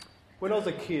When I was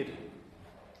a kid,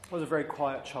 I was a very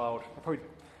quiet child. I probably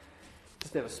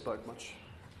just never spoke much.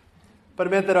 But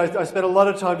it meant that I spent a lot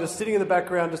of time just sitting in the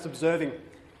background, just observing,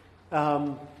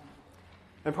 and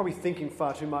probably thinking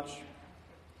far too much.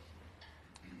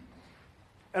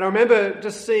 And I remember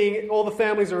just seeing all the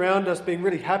families around us being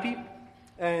really happy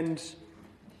and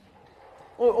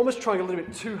almost trying a little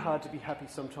bit too hard to be happy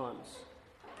sometimes.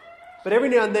 But every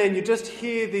now and then you just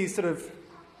hear these sort of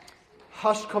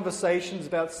hushed conversations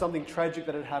about something tragic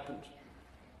that had happened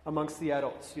amongst the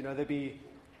adults. You know, there'd be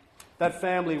that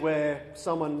family where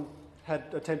someone had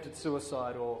attempted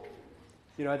suicide, or,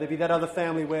 you know, there'd be that other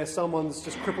family where someone's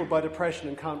just crippled by depression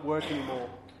and can't work anymore.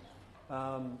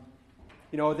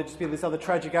 You know, there'd just be this other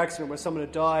tragic accident where someone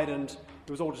had died and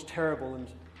it was all just terrible.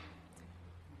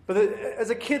 But as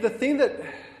a kid, the thing that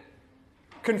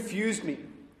confused me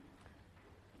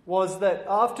was that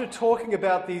after talking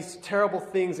about these terrible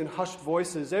things in hushed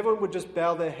voices, everyone would just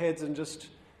bow their heads and just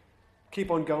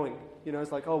keep on going. You know,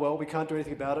 it's like, oh, well, we can't do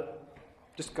anything about it.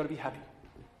 Just got to be happy.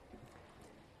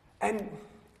 And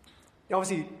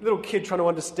obviously, little kid trying to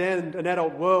understand an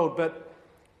adult world, but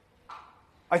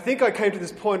I think I came to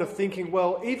this point of thinking,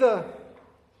 well, either,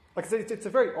 like I said, it's a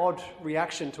very odd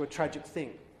reaction to a tragic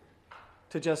thing,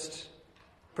 to just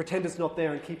pretend it's not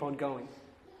there and keep on going.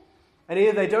 And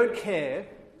either they don't care,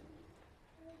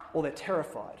 or they're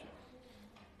terrified.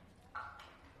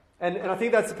 And I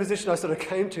think that's the position I sort of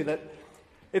came to, that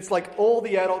it's like all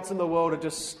the adults in the world are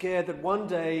just scared that one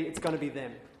day it's going to be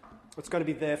them. It's going to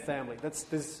be their family.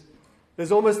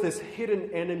 There's almost this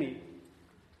hidden enemy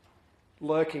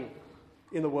lurking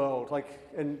in the world.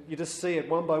 And you just see it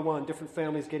one by one, different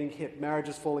families getting hit,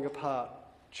 marriages falling apart,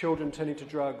 children turning to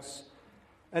drugs.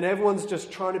 And everyone's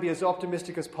just trying to be as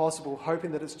optimistic as possible,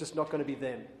 hoping that it's just not going to be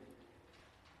them.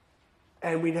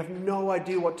 And we have no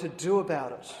idea what to do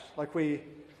about it.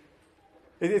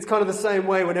 It's kind of the same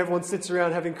way when everyone sits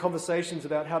around having conversations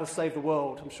about how to save the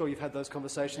world. I'm sure you've had those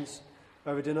conversations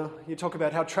over dinner. You talk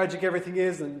about how tragic everything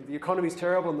is, and the economy's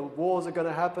terrible, and the wars are going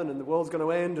to happen, and the world's going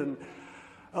to end, and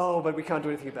but we can't do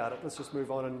anything about it. Let's just move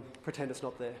on and pretend it's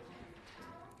not there.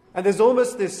 And there's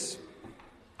almost this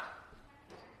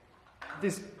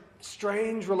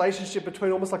strange relationship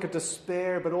between almost like a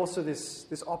despair, but also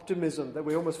this optimism that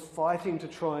we're almost fighting to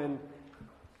try and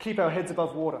keep our heads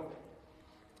above water.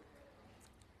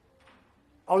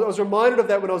 I was reminded of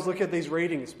that when I was looking at these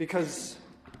readings, because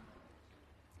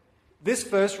this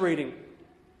first reading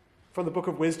from the Book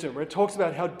of Wisdom, where it talks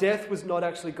about how death was not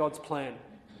actually God's plan.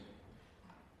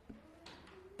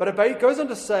 But it goes on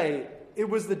to say it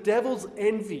was the devil's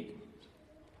envy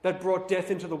that brought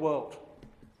death into the world.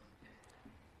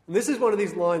 And this is one of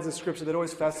these lines in Scripture that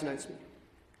always fascinates me,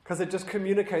 because it just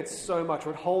communicates so much,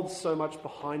 or it holds so much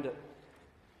behind it.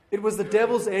 It was the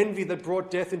devil's envy that brought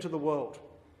death into the world.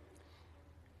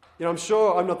 You know, I'm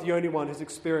sure I'm not the only one who's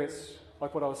experienced,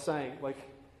 like what I was saying, like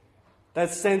that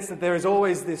sense that there is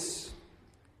always this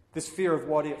fear of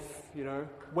what if, you know,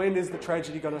 when is the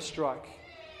tragedy going to strike?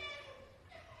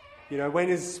 You know, when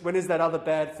is that other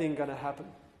bad thing going to happen?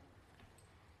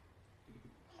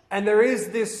 And there is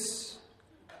this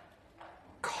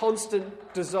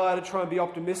constant desire to try and be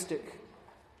optimistic,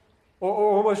 or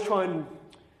almost try and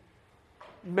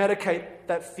medicate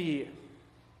that fear.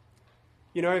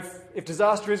 You know, if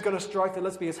disaster is going to strike, then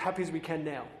let's be as happy as we can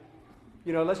now.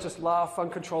 You know, let's just laugh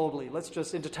uncontrollably. Let's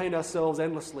just entertain ourselves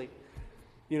endlessly.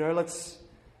 You know, let's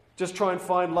just try and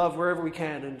find love wherever we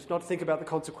can and not think about the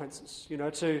consequences. You know,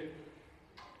 to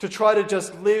try to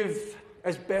just live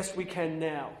as best we can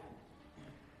now.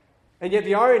 And yet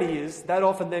the irony is that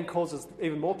often then causes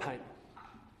even more pain.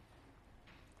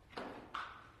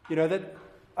 You know, that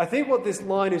I think what this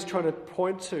line is trying to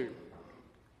point to,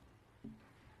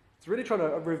 it's really trying to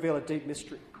reveal a deep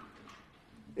mystery.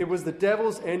 It was the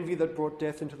devil's envy that brought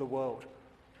death into the world.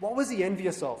 What was he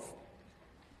envious of?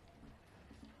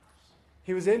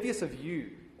 He was envious of you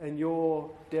and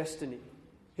your destiny.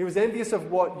 He was envious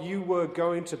of what you were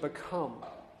going to become,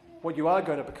 what you are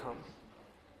going to become.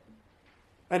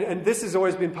 And this has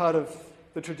always been part of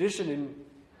the tradition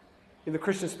in the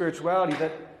Christian spirituality,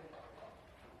 that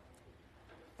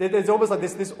there's almost like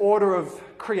this order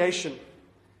of creation.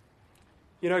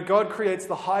 You know, God creates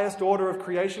the highest order of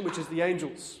creation, which is the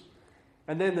angels.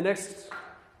 And then the next,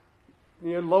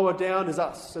 you know, lower down is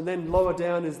us. And then lower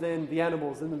down is then the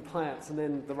animals, and then plants, and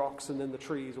then the rocks, and then the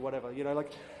trees, or whatever. You know,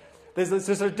 like there's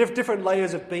sort of different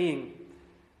layers of being.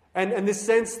 And this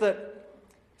sense that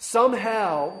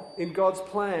somehow, in God's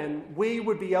plan, we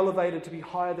would be elevated to be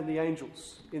higher than the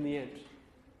angels in the end.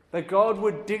 That God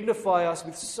would dignify us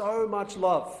with so much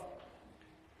love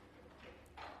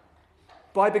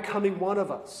by becoming one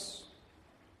of us.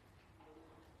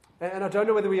 And I don't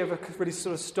know whether we ever really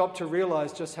sort of stop to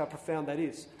realize just how profound that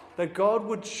is. That God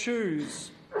would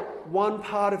choose one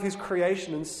part of his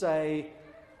creation and say,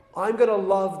 I'm going to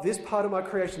love this part of my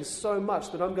creation so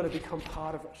much that I'm going to become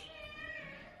part of it.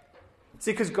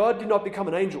 See, because God did not become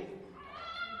an angel.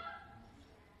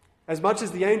 As much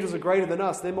as the angels are greater than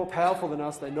us, they're more powerful than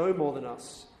us, they know more than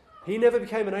us. He never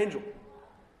became an angel.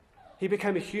 He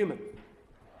became a human.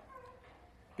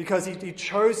 Because he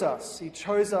chose us. He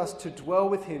chose us to dwell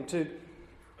with him, to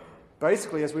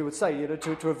basically, as we would say,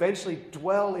 to eventually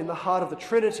dwell in the heart of the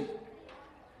Trinity.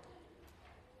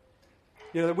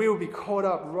 That we will be caught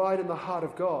up right in the heart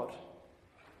of God.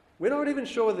 We're not even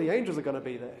sure whether the angels are going to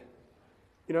be there.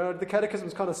 The Catechism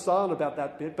is kind of silent about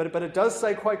that bit, but it does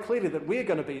say quite clearly that we're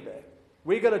going to be there.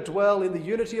 We're going to dwell in the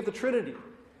unity of the Trinity.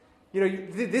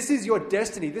 This is your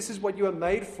destiny. This is what you are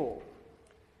made for.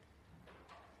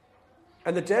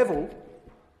 And the devil,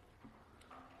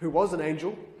 who was an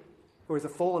angel, or is a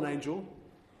fallen angel,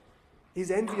 is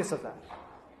envious of that.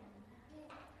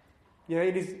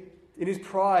 In his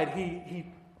pride, he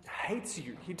hates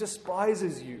you. He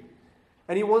despises you.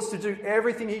 And he wants to do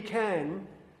everything he can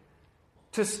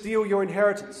to steal your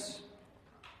inheritance,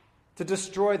 to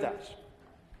destroy that.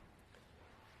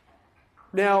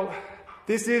 Now,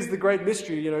 this is the great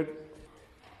mystery,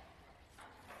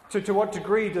 To what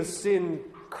degree does sin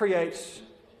create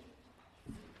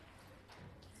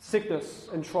sickness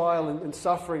and trial and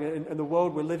suffering in the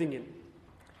world we're living in?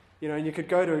 And you could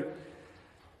go to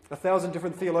 1,000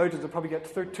 different theologians and probably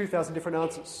get 2,000 different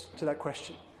answers to that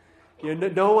question.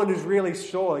 No one is really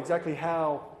sure exactly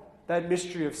how that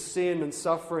mystery of sin and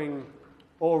suffering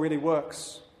all really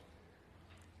works.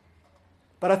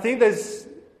 But I think there's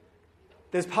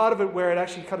part of it where it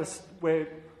actually how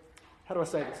do I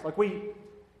say this? Like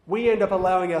we end up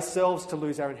allowing ourselves to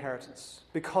lose our inheritance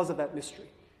because of that mystery.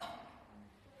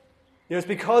 It's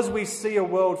because we see a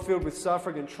world filled with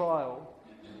suffering and trial,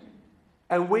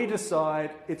 and we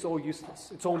decide it's all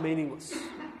useless, it's all meaningless.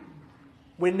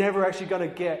 We're never actually going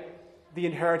to get the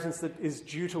inheritance that is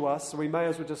due to us, so we may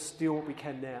as well just steal what we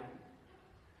can now.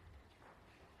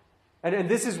 And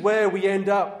this is where we end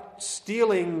up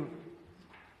stealing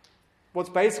what's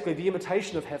basically the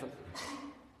imitation of heaven.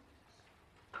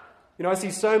 I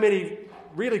see so many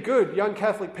really good young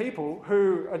Catholic people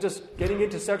who are just getting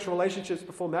into sexual relationships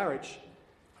before marriage.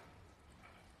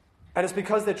 And it's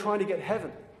because they're trying to get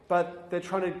heaven, but they're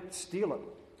trying to steal it.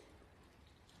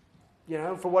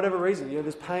 For whatever reason,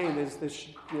 there's pain, there's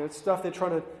stuff they're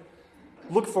trying to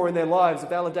look for in their lives,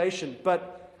 validation.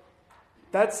 But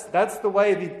that's the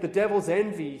way the devil's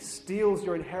envy steals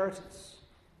your inheritance.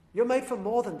 You're made for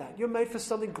more than that. You're made for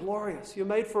something glorious. You're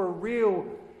made for a real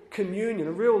communion,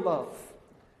 a real love.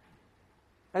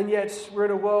 And yet we're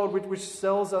in a world which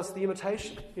sells us the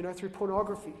imitation, through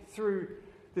pornography, through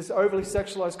this overly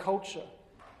sexualized culture.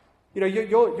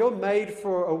 You're made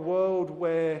for a world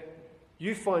where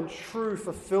you find true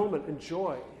fulfillment and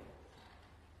joy.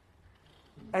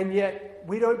 And yet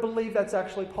we don't believe that's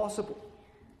actually possible.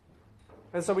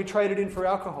 And so we trade it in for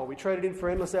alcohol. We trade it in for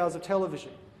endless hours of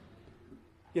television.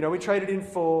 We trade it in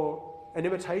for an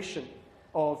imitation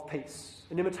of peace,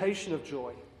 an imitation of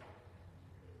joy.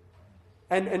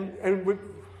 And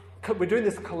we're doing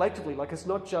this collectively, like it's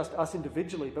not just us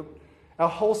individually, but our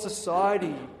whole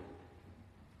society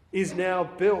is now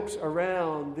built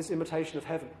around this imitation of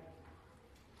heaven.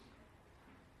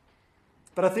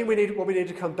 But I think what we need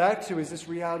to come back to is this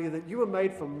reality that you were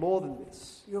made for more than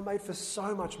this. You were made for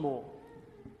so much more.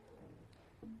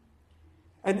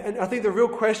 And I think the real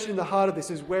question in the heart of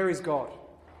this is, where is God?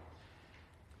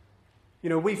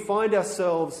 We find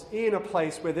ourselves in a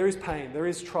place where there is pain, there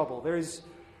is trouble, there is,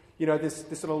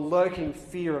 this sort of lurking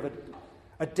fear of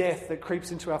a death that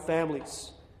creeps into our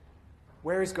families.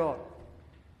 Where is God?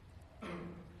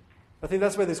 I think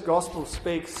that's where this gospel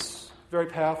speaks very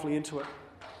powerfully into it.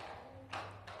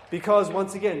 Because,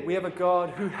 once again, we have a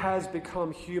God who has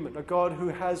become human, a God who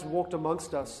has walked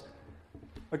amongst us,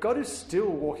 a God who's still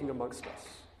walking amongst us.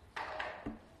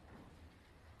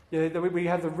 We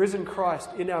have the risen Christ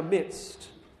in our midst,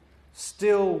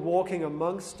 still walking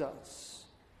amongst us.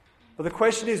 But the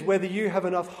question is whether you have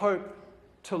enough hope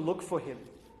to look for him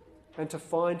and to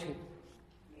find him.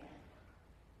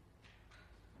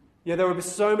 There were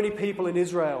so many people in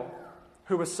Israel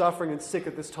who were suffering and sick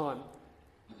at this time.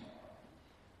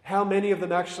 How many of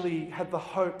them actually had the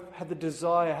hope, had the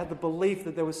desire, had the belief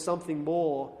that there was something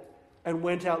more and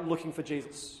went out looking for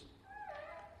Jesus?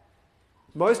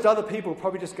 Most other people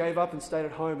probably just gave up and stayed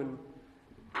at home and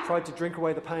tried to drink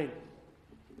away the pain.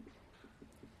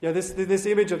 This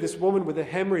image of this woman with a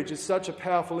hemorrhage is such a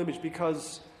powerful image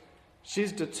because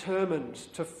She's determined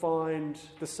to find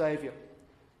the Saviour.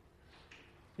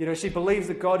 You know, she believes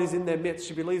that God is in their midst.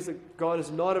 She believes that God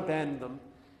has not abandoned them.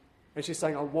 And she's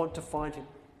saying, I want to find him.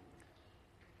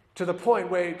 To the point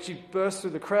where she bursts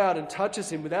through the crowd and touches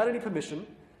him without any permission.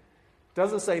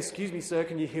 Doesn't say, excuse me, sir,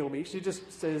 can you heal me? She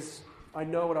just says, I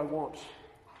know what I want.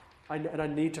 And I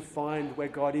need to find where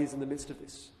God is in the midst of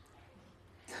this.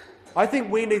 I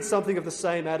think we need something of the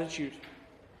same attitude.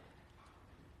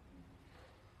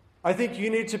 I think you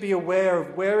need to be aware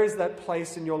of where is that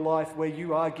place in your life where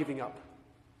you are giving up.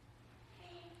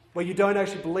 Where you don't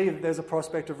actually believe that there's a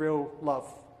prospect of real love.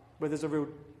 Where there's a real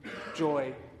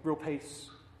joy, real peace,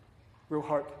 real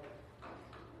hope.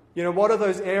 You know, what are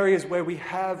those areas where we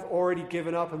have already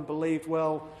given up and believed,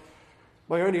 well,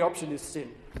 my only option is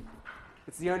sin.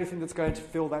 It's the only thing that's going to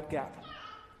fill that gap.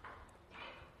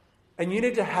 And you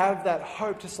need to have that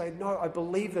hope to say, no, I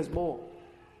believe there's more.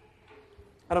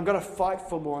 And I'm going to fight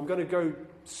for more. I'm going to go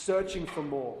searching for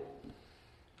more.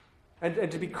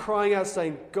 And to be crying out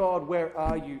saying, God, where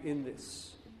are you in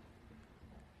this?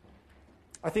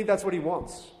 I think that's what he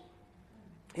wants.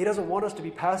 He doesn't want us to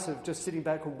be passive, just sitting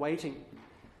back and waiting.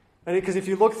 And because if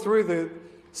you look through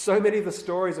so many of the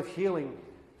stories of healing,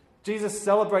 Jesus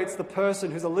celebrates the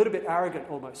person who's a little bit arrogant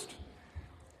almost.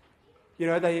 You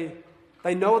know,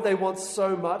 they know what they want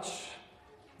so much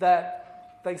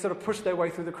that they sort of push their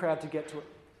way through the crowd to get to it.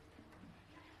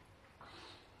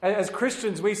 As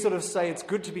Christians, we sort of say it's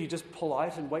good to be just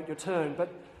polite and wait your turn,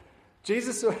 but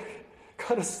Jesus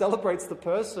kind of celebrates the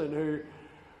person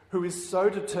who is so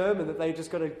determined that they just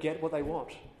got to get what they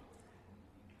want.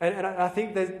 And I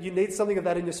think that you need something of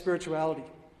that in your spirituality.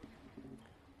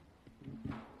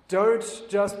 Don't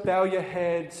just bow your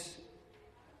head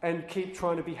and keep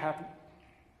trying to be happy.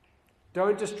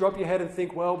 Don't just drop your head and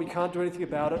think, well, we can't do anything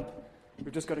about it.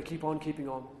 We've just got to keep on keeping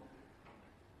on.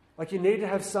 Like, you need to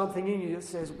have something in you that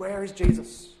says, where is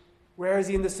Jesus? Where is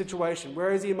he in this situation?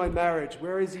 Where is he in my marriage?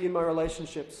 Where is he in my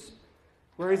relationships?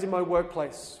 Where is he in my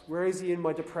workplace? Where is he in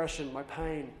my depression, my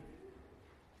pain?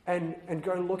 And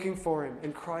go looking for him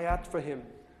and cry out for him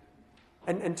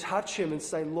and touch him and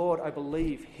say, Lord, I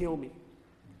believe, heal me.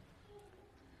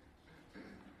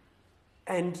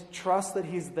 And trust that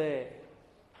he's there.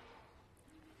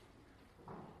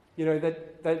 You know,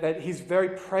 that his very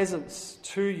presence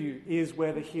to you is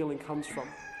where the healing comes from.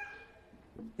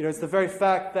 You know, it's the very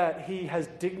fact that he has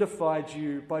dignified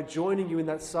you by joining you in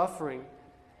that suffering.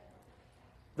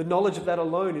 The knowledge of that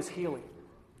alone is healing.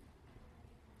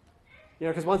 You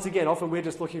know, because once again, often we're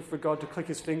just looking for God to click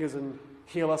his fingers and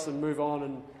heal us and move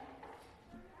on.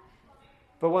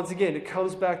 But once again, it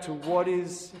comes back to what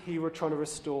is he trying to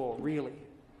restore, really.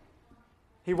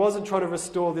 He wasn't trying to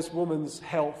restore this woman's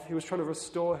health. He was trying to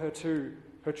restore her to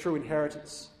her true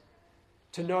inheritance.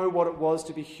 To know what it was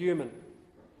to be human.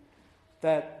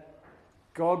 That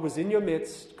God was in your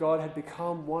midst. God had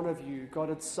become one of you. God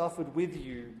had suffered with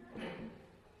you.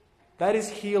 That is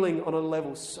healing on a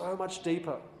level so much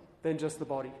deeper than just the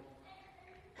body.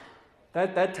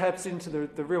 That taps into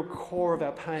the real core of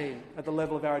our pain at the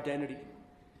level of our identity.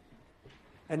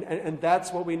 And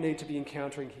that's what we need to be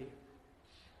encountering here.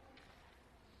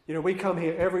 You know, we come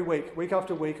here every week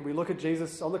after week, and we look at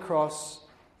Jesus on the cross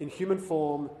in human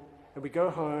form, and we go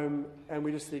home and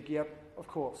we just think, yep, of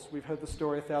course, we've heard the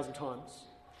story 1,000 times.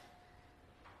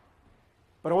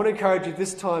 But I want to encourage you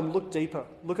this time, look deeper,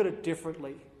 look at it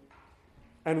differently,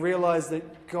 and realize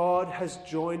that God has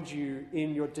joined you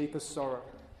in your deepest sorrow.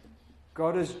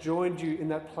 God has joined you in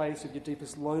that place of your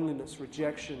deepest loneliness,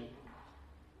 rejection.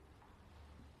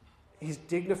 He's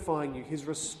dignifying you. He's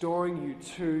restoring you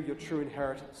to your true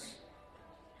inheritance.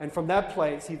 And from that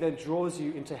place, he then draws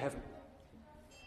you into heaven.